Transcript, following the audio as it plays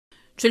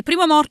C'è il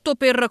primo morto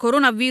per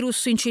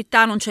coronavirus in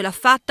città, non ce l'ha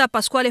fatta.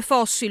 Pasquale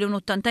Fossile, un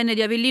ottantenne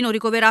di Avellino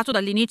ricoverato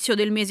dall'inizio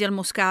del mese al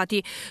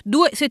Moscati.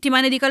 2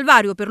 settimane di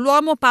calvario per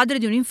l'uomo, padre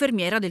di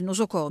un'infermiera del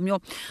nosocomio.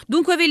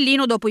 Dunque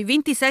Avellino, dopo i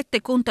 27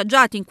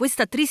 contagiati in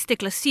questa triste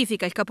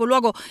classifica, il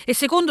capoluogo è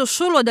secondo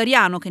solo ad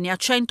Ariano, che ne ha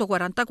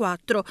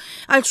 144,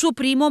 ha il suo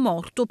primo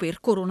morto per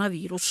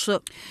coronavirus.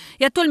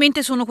 E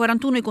attualmente sono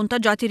 41 i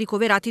contagiati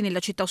ricoverati nella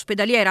città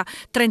ospedaliera,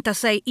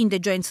 36 in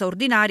degenza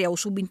ordinaria o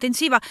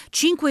subintensiva,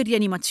 5 in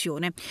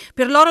rianimazione.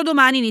 Per loro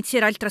domani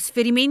inizierà il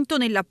trasferimento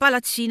nella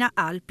Palazzina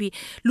Alpi,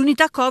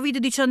 l'unità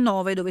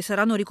Covid-19 dove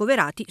saranno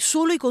ricoverati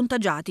solo i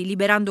contagiati,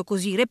 liberando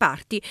così i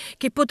reparti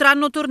che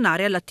potranno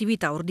tornare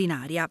all'attività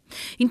ordinaria.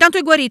 Intanto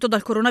è guarito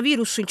dal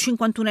coronavirus il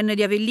 51enne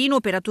di Avellino,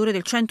 operatore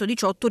del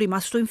 118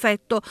 rimasto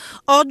infetto.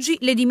 Oggi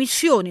le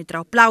dimissioni tra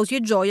applausi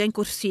e gioia in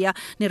corsia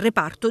nel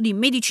reparto di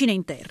medicina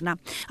interna.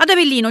 Ad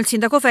Avellino il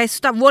sindaco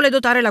Festa vuole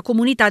dotare la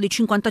comunità di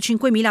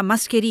 55.000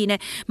 mascherine,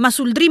 ma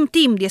sul Dream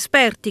Team di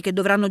esperti che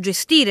dovranno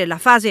gestire la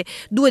fase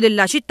 2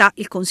 della città,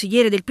 il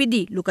consigliere del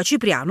PD Luca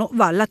Cipriano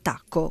va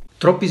all'attacco.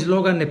 Troppi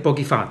slogan e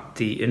pochi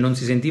fatti, e non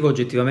si sentiva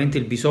oggettivamente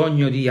il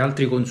bisogno di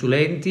altri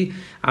consulenti,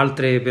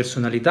 altre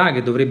personalità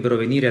che dovrebbero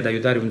venire ad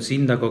aiutare un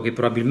sindaco che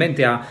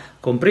probabilmente ha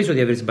compreso di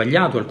aver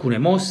sbagliato alcune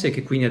mosse e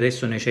che quindi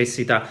adesso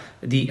necessita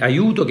di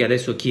aiuto, che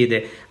adesso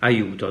chiede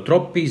aiuto.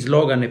 Troppi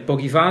slogan e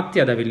pochi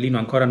fatti, ad Avellino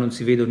ancora non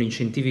si vedono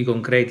incentivi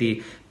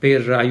concreti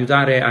per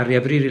aiutare a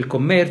riaprire il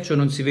commercio,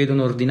 non si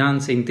vedono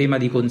ordinanze in tema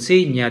di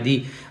consegna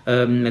dei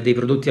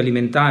prodotti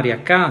alimentari a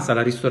casa,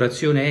 la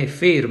ristorazione è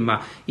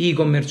ferma, i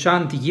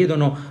commercianti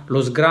chiedono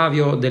lo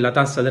sgravio della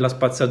tassa della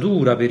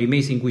spazzatura per i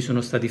mesi in cui sono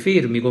stati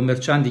fermi, i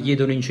commercianti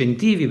chiedono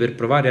incentivi per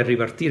provare a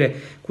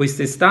ripartire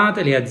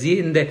quest'estate, le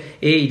aziende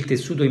e il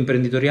tessuto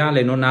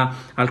imprenditoriale non ha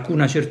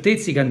alcuna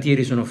certezza, i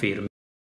cantieri sono fermi.